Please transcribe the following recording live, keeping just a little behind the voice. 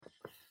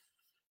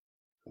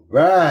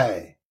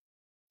Right.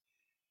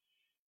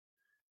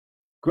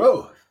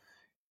 Growth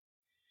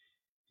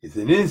is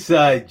an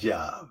inside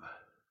job.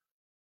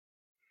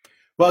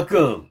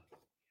 Welcome.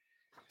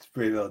 It's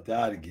Brave Out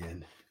Dot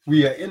again.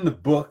 We are in the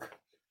book.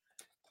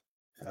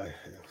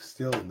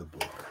 Still in the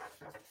book.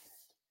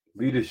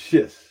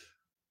 Leadership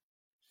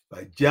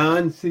by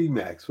John C.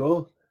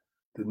 Maxwell,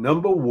 the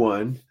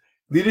 #1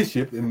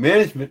 leadership and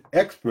management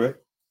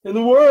expert in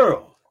the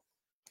world.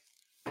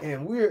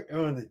 And we're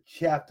on the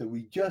chapter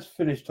we just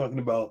finished talking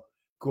about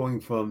going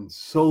from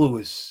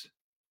soloist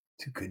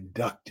to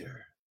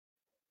conductor.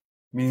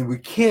 Meaning we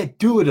can't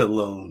do it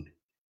alone.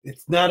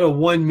 It's not a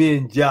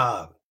one-man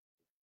job.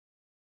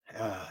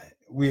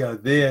 We are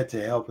there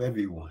to help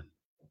everyone.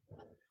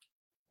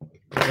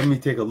 Let me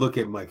take a look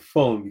at my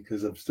phone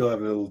because I'm still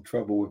having a little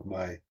trouble with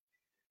my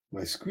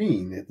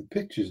screen that the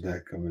picture's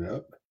not coming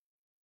up.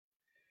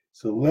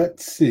 So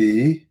let's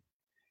see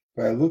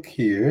if I look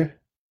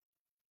here,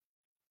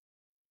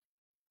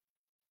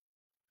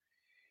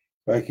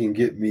 if I can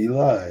get me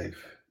live.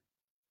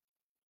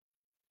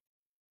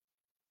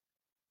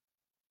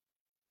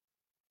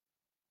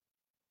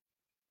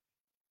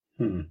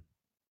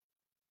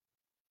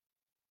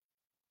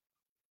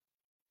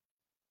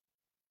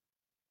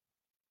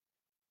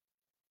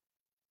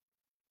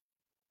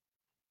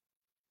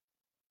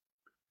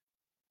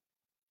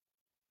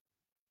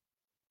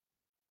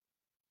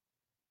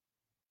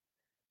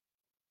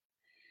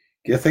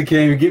 Guess I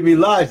can't even get me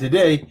live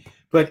today.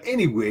 But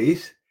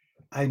anyways,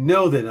 I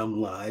know that I'm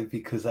live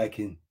because I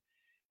can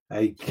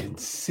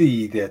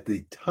see that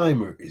the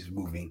timer is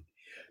moving.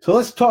 So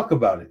let's talk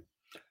about it.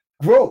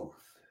 Growth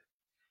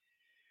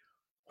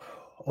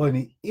on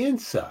the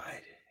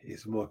inside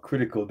is more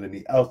critical than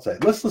the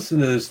outside. Let's listen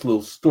to this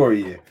little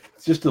story here.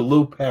 It's just a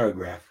little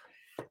paragraph.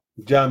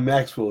 John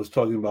Maxwell is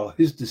talking about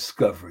his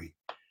discovery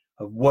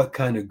of what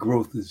kind of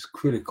growth is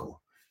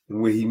critical and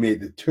where he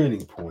made the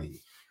turning point.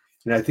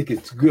 And I think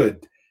it's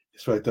good.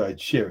 So I thought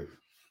I'd share it.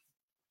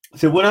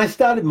 So when I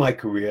started my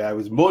career, I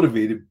was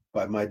motivated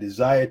by my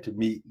desire to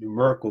meet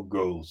numerical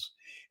goals.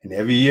 And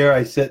every year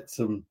I set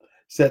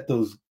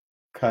those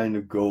kind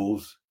of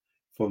goals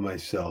for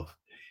myself.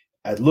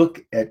 I'd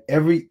look at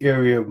every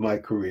area of my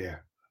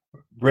career,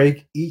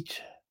 break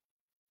each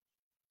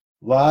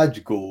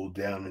large goal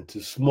down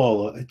into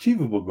smaller,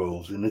 achievable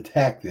goals and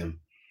attack them.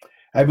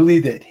 I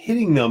believe that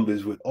hitting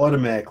numbers would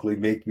automatically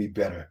make me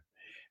better.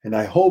 And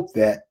I hope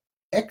that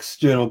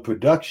external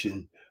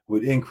production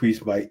would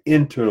increase my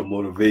internal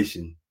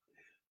motivation.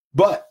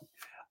 But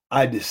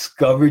I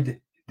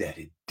discovered that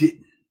it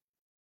didn't.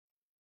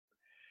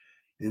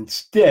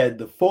 Instead,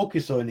 the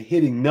focus on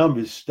hitting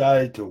numbers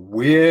started to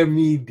wear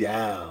me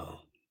down.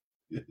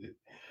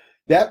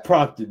 That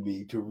prompted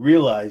me to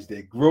realize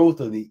that growth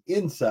on the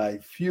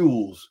inside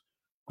fuels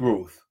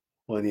growth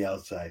on the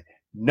outside,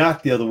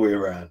 not the other way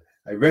around.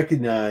 I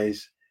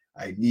recognized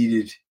I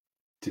needed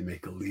to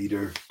make a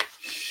leader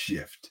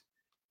shift.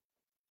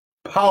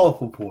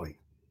 Powerful point.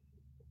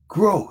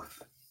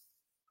 Growth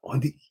on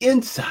the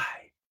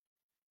inside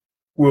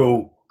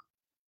will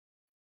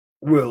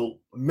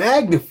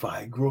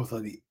magnify growth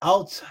on the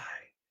outside.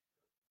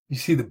 You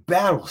see, the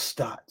battle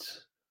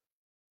starts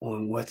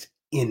on what's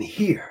in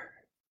here,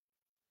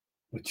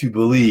 what you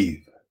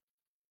believe,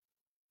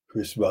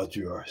 first about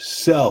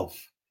yourself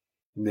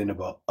and then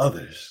about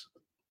others.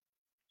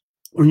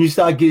 When you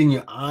start getting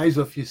your eyes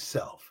off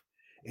yourself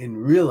and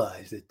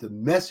realize that the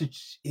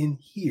message in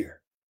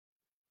here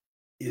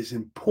is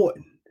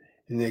important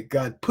and that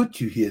God put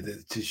you here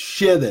to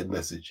share that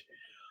message,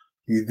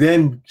 you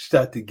then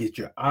start to get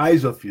your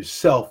eyes off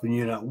yourself and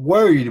you're not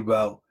worried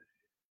about,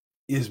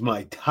 is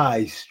my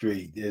tie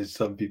straight, as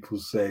some people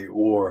say,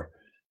 or,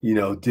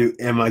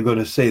 am I going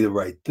to say the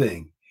right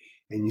thing?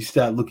 And you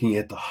start looking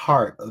at the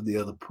heart of the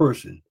other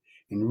person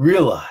and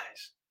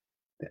realize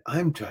that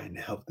I'm trying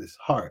to help this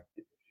heart.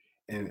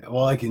 And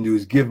all I can do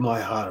is give my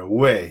heart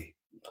away.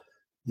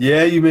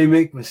 Yeah, you may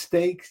make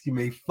mistakes. You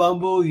may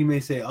fumble. You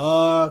may say,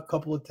 a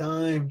couple of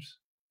times.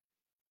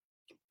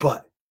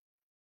 But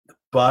the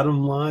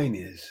bottom line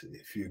is,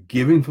 if you're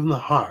giving from the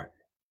heart,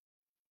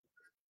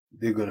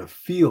 they're going to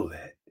feel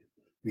that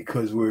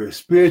because we're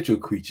spiritual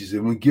creatures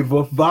and we give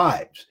off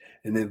vibes.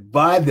 And the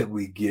vibe that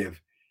we give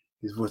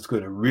is what's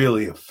going to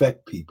really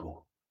affect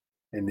people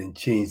and then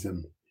change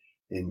them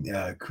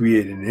and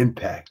create an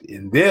impact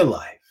in their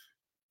life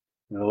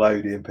and allow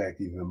you to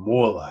impact even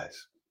more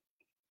lives.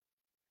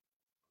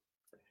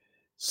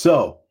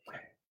 So,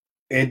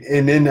 and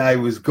then I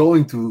was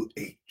going through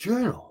a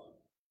journal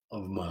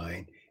of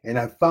mine and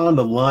I found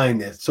a line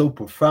that's so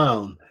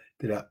profound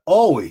that I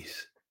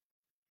always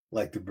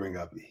like to bring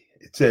up.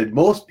 It said,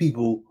 most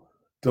people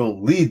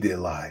don't lead their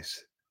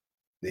lives,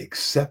 they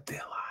accept their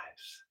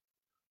lives.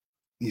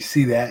 You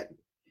see that?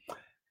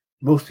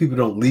 Most people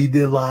don't lead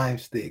their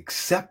lives, they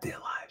accept their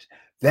lives.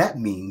 That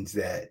means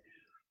that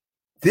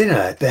they're not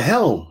at the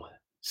helm.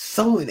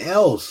 Someone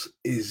else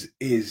is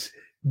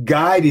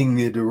guiding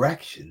the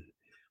direction,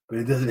 but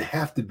it doesn't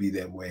have to be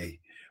that way.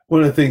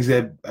 One of the things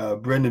that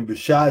Brendon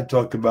Burchard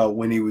talked about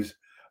when he was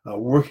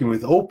working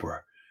with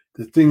Oprah,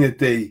 the thing that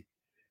they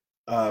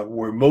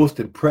we're most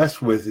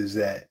impressed with is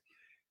that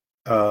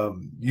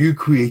you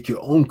create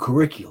your own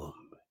curriculum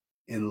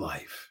in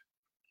life.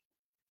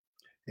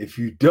 If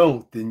you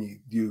don't,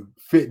 then you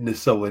fit into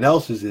someone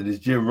else's. And as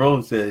Jim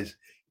Rohn says,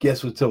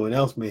 guess what someone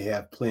else may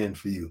have planned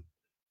for you?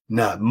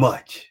 Not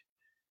much.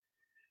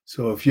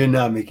 So if you're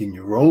not making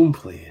your own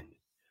plan,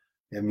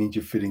 that means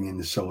you're fitting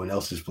into someone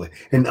else's plan.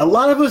 And a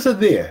lot of us are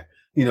there,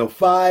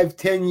 5,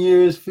 10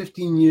 years,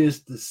 15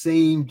 years, the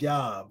same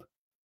job.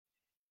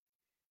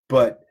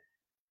 But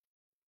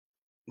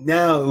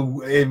now,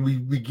 and we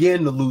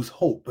begin to lose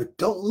hope, but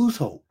don't lose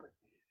hope,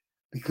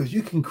 because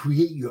you can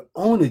create your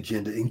own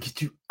agenda and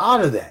get you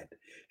out of that.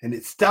 And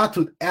it starts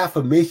with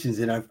affirmations.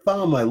 And I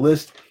found my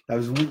list. I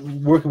was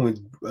working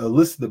with a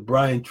list of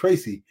Brian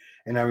Tracy.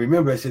 And I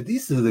remember I said,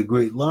 these are the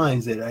great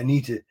lines that I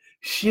need to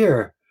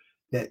share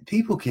that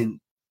people can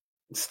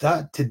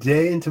start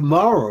today and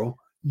tomorrow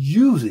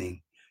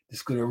using.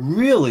 It's going to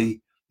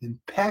really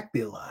impact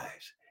their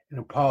lives in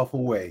a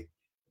powerful way.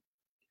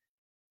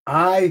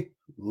 I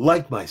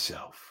like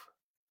myself.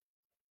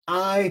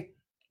 I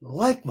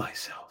like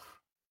myself.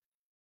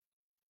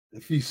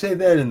 If you say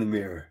that in the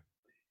mirror,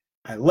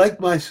 I like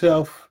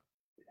myself,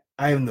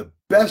 I am the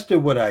best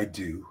at what I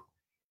do,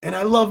 and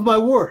I love my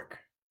work.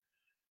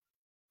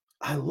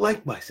 I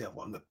like myself,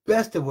 I'm the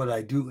best at what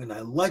I do, and I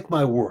like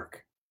my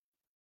work.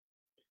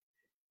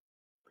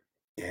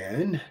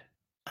 And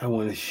I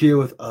want to share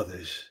with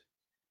others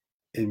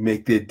and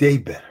make their day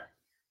better.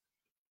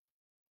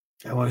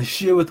 I want to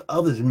share with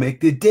others and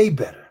make their day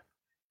better.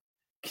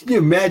 Can you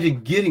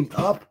imagine getting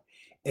up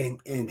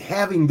and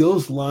having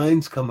those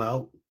lines come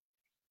out?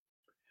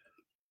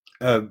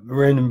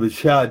 Brandon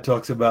Bashad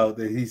talks about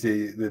that he's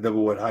the number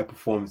one high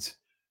performance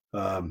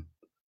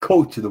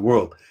coach in the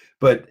world.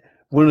 But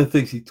one of the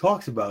things he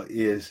talks about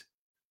is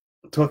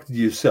talking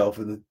to yourself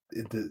in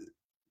the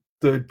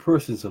third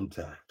person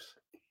sometimes.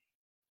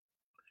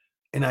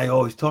 And I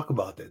always talk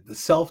about that, the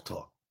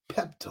self-talk,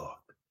 pep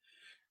talk,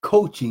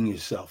 coaching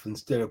yourself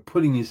instead of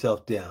putting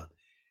yourself down.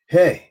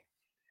 Hey,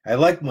 I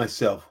like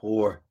myself,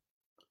 or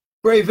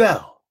brave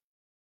Al,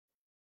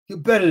 you're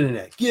better than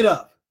that. Get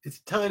up. It's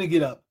time to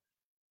get up.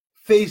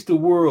 Face the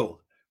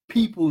world.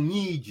 People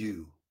need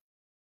you.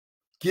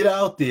 Get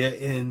out there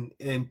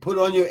and put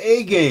on your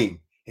A game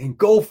and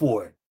go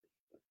for it.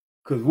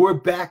 Because we're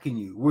backing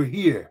you. We're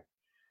here.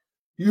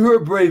 You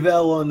heard Brave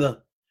Al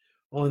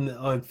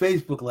on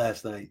Facebook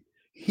last night.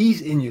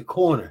 He's in your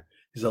corner.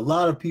 There's a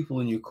lot of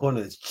people in your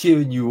corner that's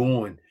cheering you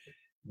on.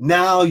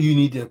 Now you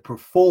need to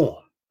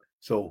perform.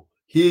 So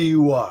here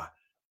you are.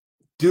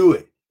 Do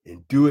it,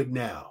 and do it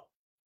now.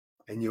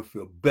 And you'll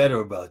feel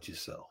better about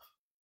yourself.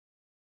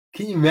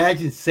 Can you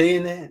imagine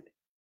saying that?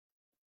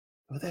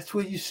 Well, that's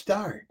where you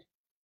start.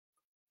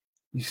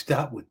 You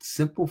start with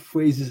simple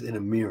phrases in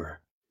a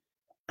mirror.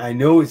 I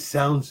know it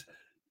sounds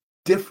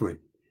different,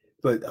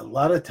 but a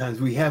lot of times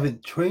we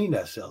haven't trained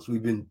ourselves.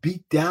 We've been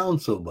beat down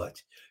so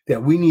much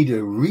that we need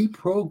to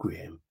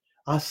reprogram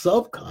our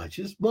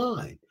subconscious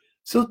mind.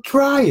 So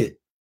try it.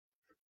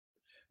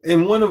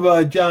 In one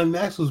of John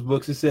Maxwell's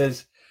books, it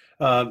says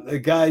a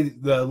guy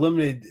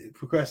eliminated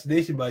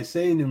procrastination by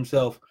saying to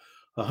himself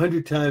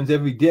 100 times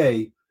every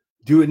day,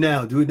 do it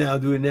now, do it now,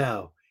 do it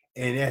now.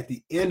 And at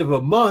the end of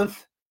a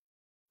month,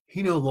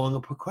 he no longer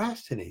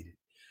procrastinated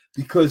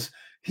because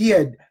he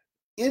had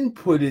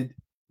inputted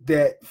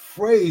that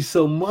phrase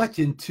so much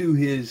into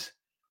his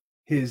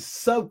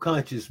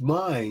subconscious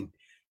mind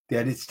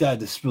that it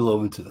started to spill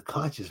over into the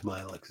conscious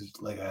mind,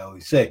 like I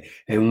always say.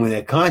 And when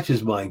that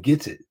conscious mind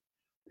gets it,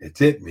 that's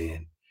it,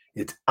 man.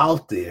 It's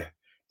out there,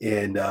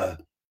 and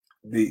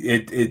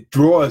it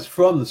draws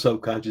from the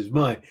subconscious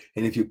mind.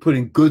 And if you're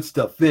putting good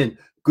stuff in,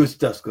 good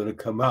stuff's going to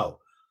come out.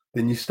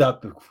 Then you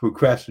stop the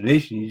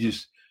procrastination. You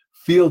just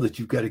feel that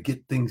you've got to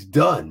get things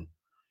done.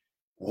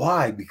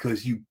 Why?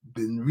 Because you've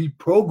been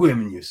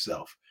reprogramming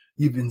yourself.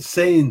 You've been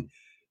saying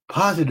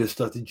positive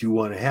stuff that you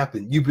want to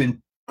happen. You've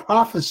been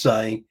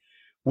prophesying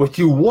what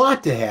you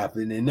want to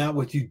happen and not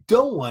what you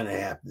don't want to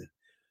happen.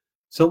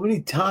 So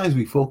many times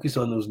we focus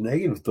on those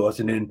negative thoughts,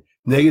 and then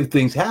negative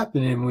things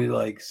happen, and we're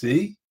like,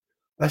 see?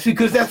 That's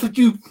because that's what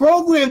you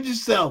programmed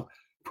yourself.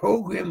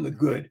 Program the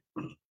good.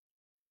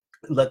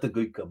 Let the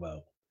good come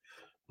out.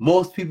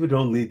 Most people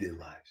don't lead their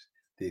lives.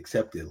 They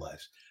accept their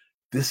lives.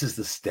 This is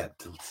the step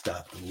to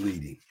start the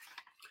leading.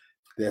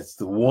 That's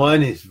the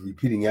one, is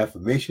repeating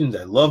affirmations.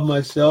 I love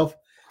myself.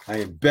 I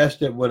am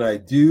best at what I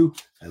do.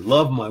 I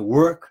love my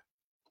work.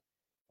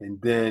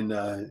 And then,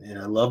 and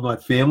I love my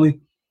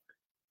family.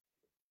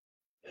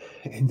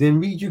 And then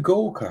read your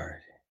goal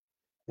card.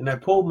 And I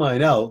pulled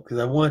mine out because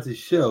I wanted to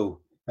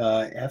show,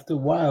 after a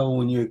while,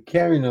 when you're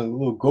carrying a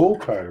little goal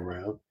card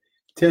around,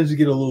 it tends to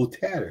get a little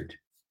tattered.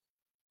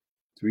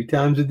 3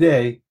 times a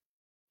day.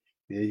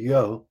 There you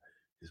go.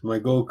 It's my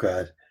goal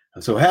card.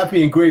 I'm so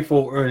happy and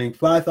grateful, earning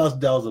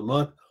 $5,000 a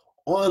month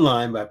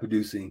online by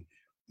producing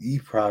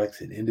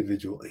e-products and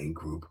individual and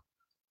group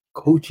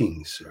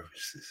coaching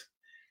services.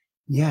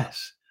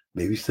 Yes,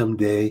 maybe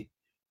someday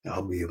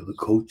I'll be able to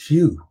coach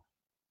you.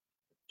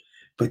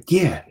 But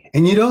yeah,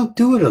 and you don't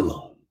do it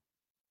alone.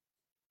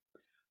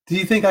 Do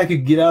you think I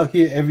could get out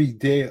here every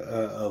day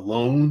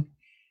alone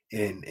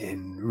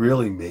and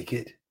really make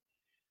it?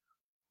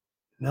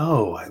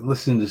 No, I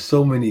listened to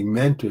so many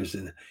mentors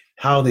and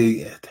how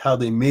they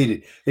made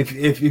it.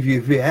 If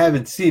you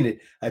haven't seen it,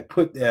 I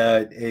put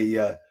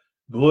a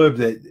blurb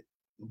that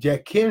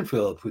Jack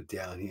Canfield put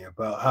down here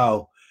about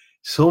how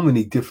so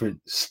many different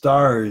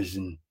stars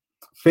and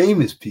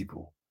famous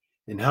people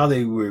and how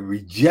they were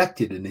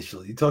rejected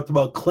initially. He talked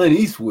about Clint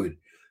Eastwood,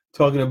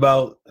 talking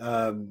about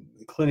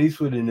Clint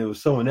Eastwood, and there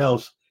was someone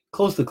else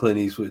close to Clint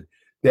Eastwood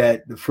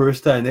that the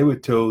first time they were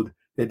told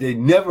that they'd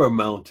never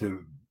amount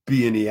to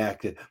be any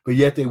actor, but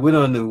yet they went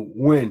on to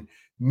win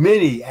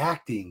many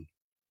acting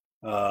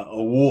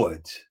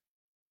awards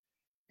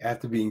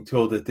after being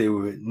told that they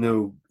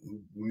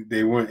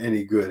weren't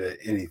any good at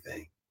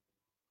anything.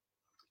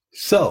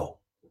 So,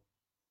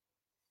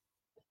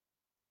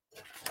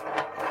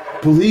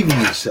 believe in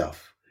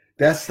yourself.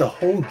 That's the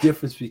whole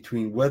difference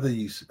between whether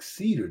you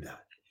succeed or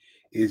not,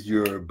 is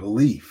your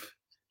belief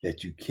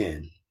that you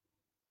can.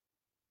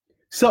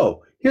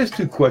 So, here's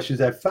 2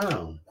 questions I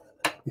found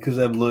because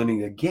I'm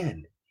learning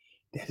again.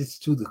 That is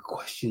through the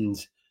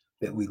questions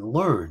that we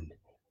learn.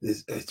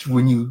 It's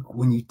when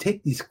you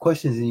take these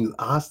questions and you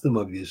ask them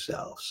of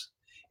yourselves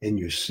and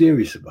you're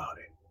serious about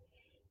it,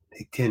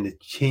 they tend to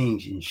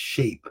change and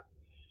shape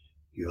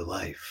your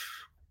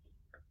life.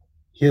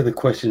 Here are the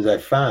questions I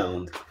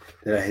found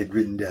that I had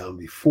written down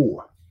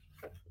before.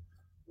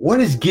 What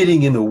is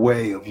getting in the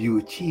way of you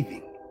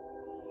achieving?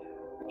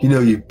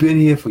 You've been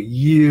here for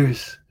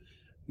years.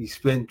 You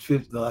spent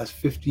the last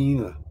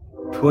 15 or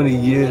 20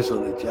 years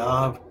on the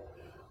job.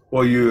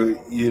 Or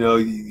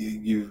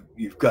you've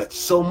got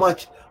so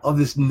much of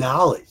this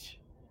knowledge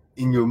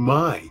in your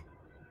mind,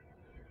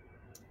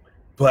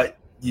 but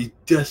you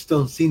just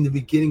don't seem to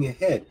be getting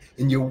ahead,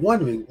 and you're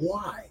wondering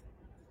why.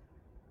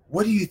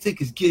 What do you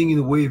think is getting in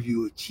the way of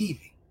you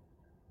achieving?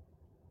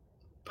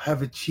 Part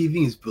of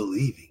achieving is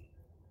believing.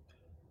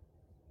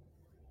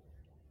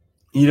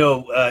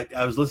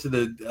 I was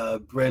listening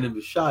to Brandon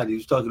Bashad. He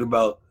was talking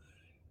about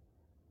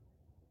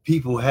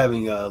people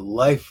having a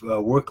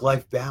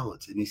work-life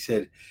balance, and he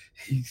said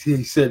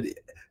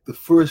the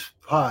first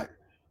part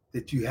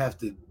that you have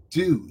to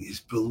do is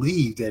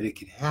believe that it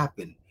can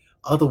happen.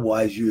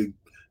 Otherwise,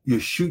 you're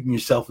shooting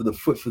yourself in the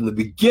foot from the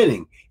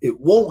beginning. It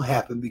won't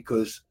happen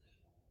because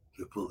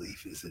your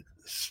belief isn't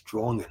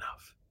strong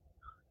enough,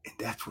 and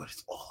that's what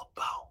it's all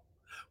about.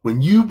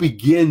 When you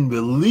begin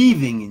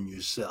believing in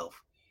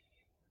yourself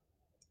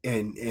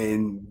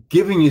and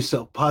giving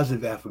yourself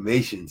positive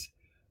affirmations,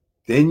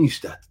 then you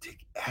start to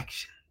take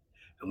action.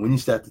 And when you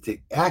start to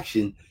take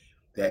action,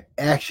 that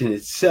action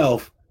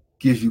itself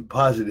gives you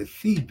positive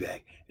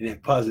feedback. And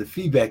that positive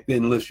feedback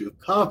then lifts your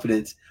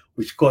confidence,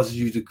 which causes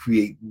you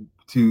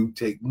to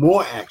take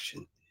more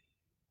action.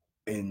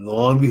 And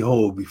lo and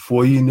behold,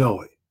 before you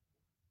know it,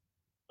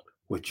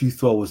 what you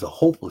thought was a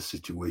hopeless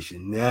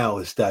situation now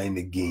is starting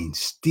to gain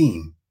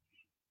steam.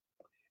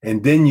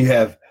 And then you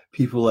have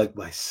people like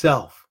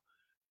myself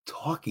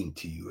talking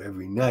to you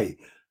every night,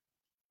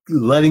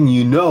 letting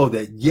you know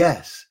that,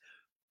 yes,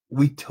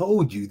 we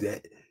told you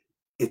that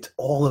it's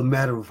all a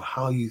matter of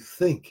how you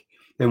think.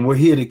 And we're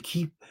here to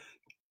keep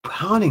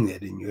pounding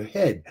that in your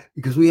head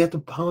because we have to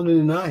pound it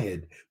in our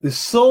head. There's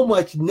so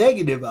much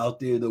negative out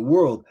there in the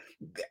world.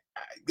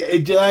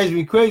 It drives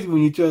me crazy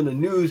when you turn the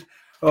news.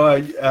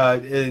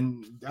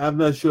 And I'm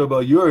not sure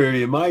about your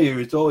area. In my area,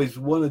 it's always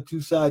one or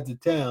two sides of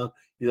town.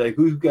 You're like,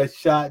 who got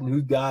shot and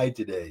who died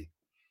today?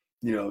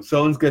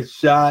 Someone's got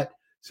shot,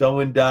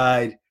 someone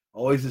died,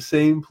 always the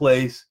same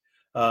place.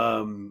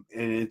 And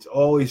it's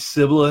always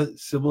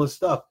similar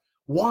stuff.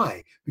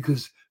 Why?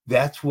 Because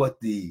that's what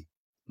the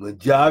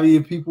majority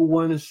of people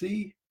want to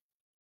see.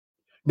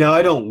 Now,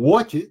 I don't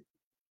watch it.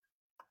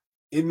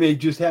 It may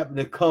just happen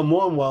to come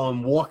on while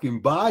I'm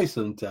walking by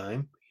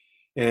sometime,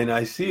 and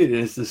I see it, and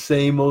it's the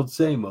same old.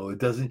 It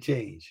doesn't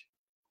change.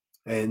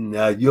 And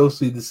you'll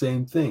see the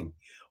same thing.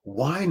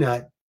 Why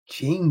not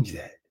change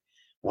that?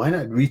 Why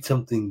not read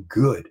something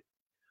good?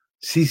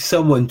 See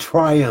someone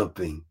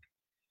triumphing,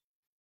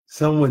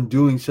 someone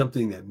doing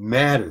something that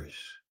matters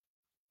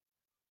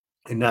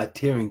and not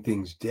tearing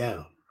things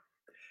down.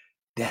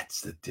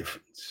 That's the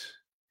difference.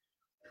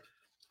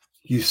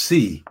 You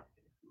see,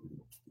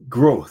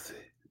 growth,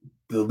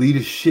 the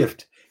leader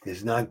shift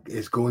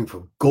is going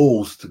from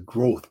goals to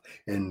growth,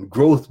 and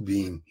growth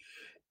being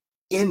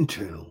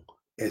internal.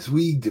 As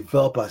we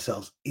develop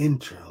ourselves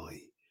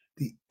internally,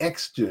 the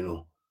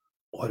external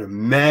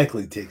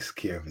automatically takes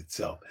care of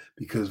itself,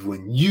 because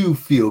when you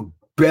feel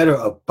better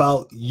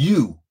about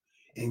you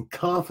and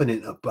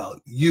confident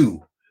about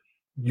you,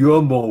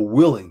 you're more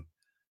willing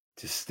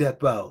to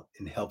step out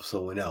and help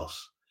someone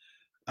else.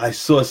 I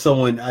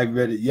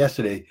read it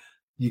yesterday,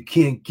 you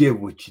can't give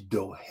what you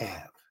don't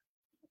have.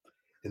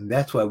 And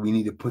that's why we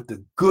need to put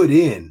the good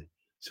in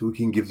so we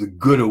can give the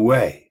good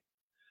away.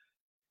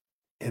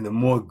 And the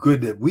more good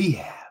that we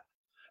have.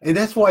 And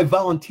that's why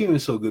volunteering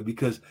is so good,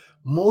 because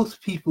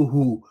most people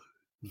who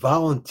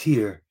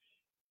volunteer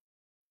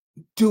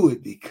do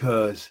it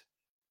because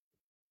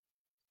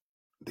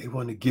they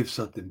want to give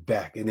something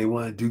back and they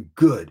want to do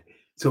good.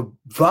 So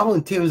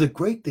volunteer is a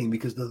great thing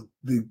because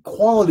the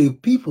quality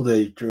of people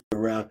that you're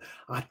around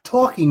are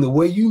talking the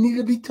way you need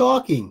to be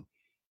talking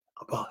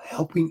about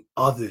helping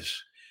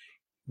others,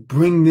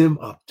 bring them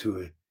up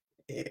to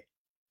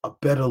a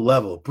better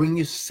level, bring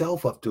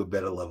yourself up to a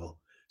better level.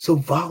 So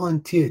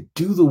volunteer,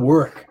 do the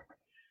work,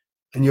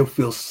 and you'll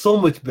feel so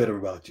much better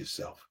about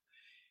yourself.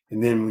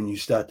 And then when you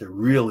start to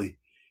really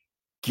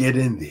get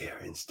in there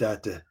and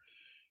start to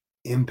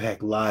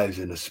impact lives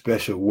in a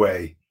special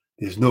way,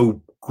 there's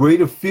no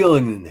greater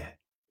feeling than that.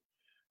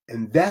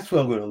 And that's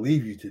where I'm going to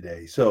leave you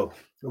today. So,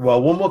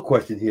 well, one more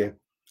question here.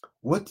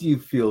 What do you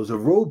feel is a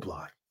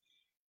roadblock?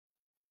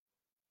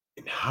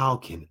 And how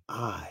can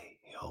I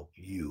help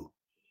you?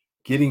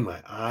 Getting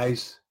my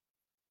eyes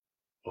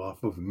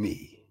off of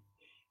me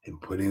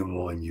and putting them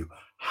on you.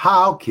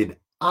 How can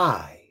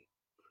I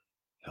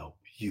help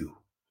you?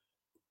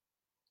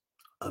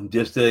 I'm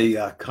just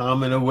a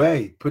comment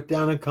away. Put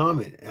down a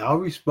comment and I'll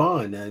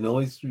respond. I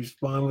always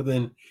respond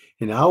within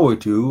an hour or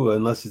two,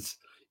 unless it's,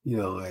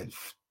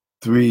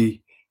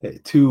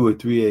 at 2 or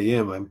 3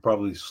 a.m. I'm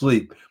probably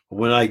asleep. But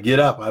when I get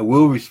up, I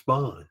will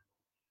respond.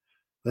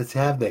 Let's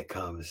have that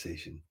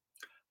conversation.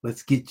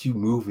 Let's get you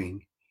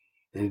moving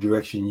in a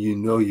direction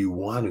you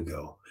want to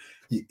go.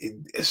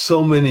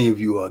 So many of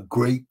you are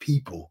great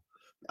people.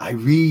 I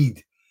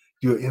read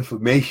your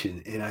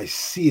information and I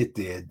see it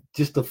there,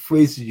 just the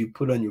phrases you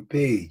put on your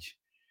page,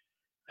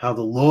 how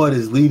the Lord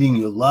is leading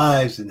your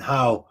lives and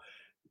how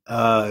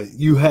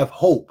you have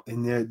hope,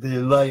 and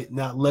they're like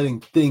not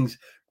letting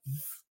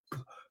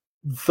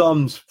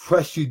thumbs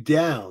press you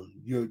down.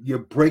 You're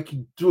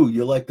breaking through.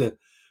 You're like the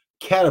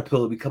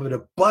caterpillar becoming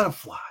a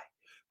butterfly,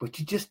 but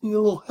you just need a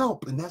little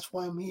help, and that's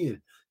why I'm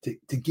here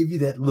to give you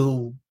that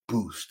little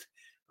boost.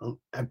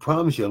 I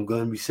promise you, I'm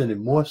going to be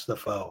sending more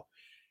stuff out.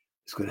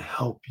 It's going to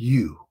help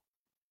you.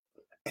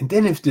 And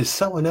then if there's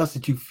someone else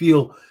that you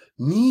feel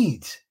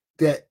needs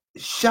that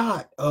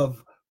shot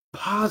of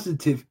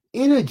positive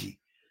energy,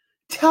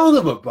 tell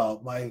them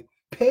about my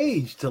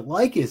page to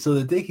like it so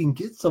that they can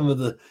get some of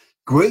the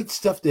great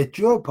stuff that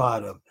you're a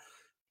part of.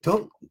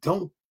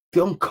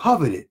 Don't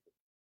covet it.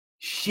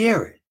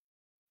 Share it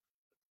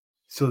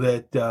so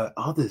that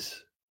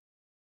others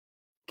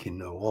can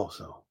know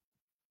also.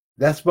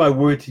 That's my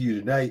word to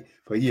you tonight.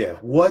 But yeah,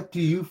 what do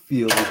you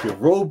feel is your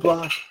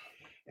roadblock,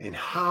 and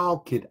how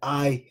can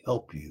I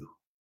help you?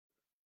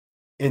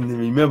 And then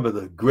remember,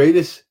 the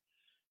greatest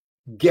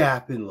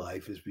gap in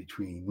life is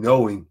between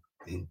knowing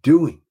and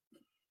doing.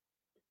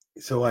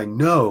 So I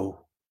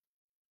know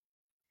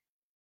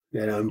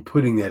that I'm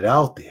putting that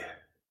out there.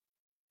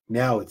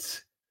 Now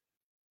it's,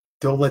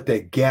 don't let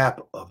that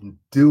gap of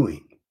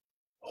doing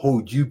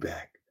hold you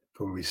back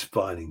from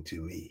responding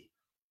to me.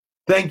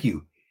 Thank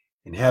you,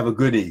 and have a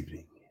good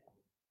evening.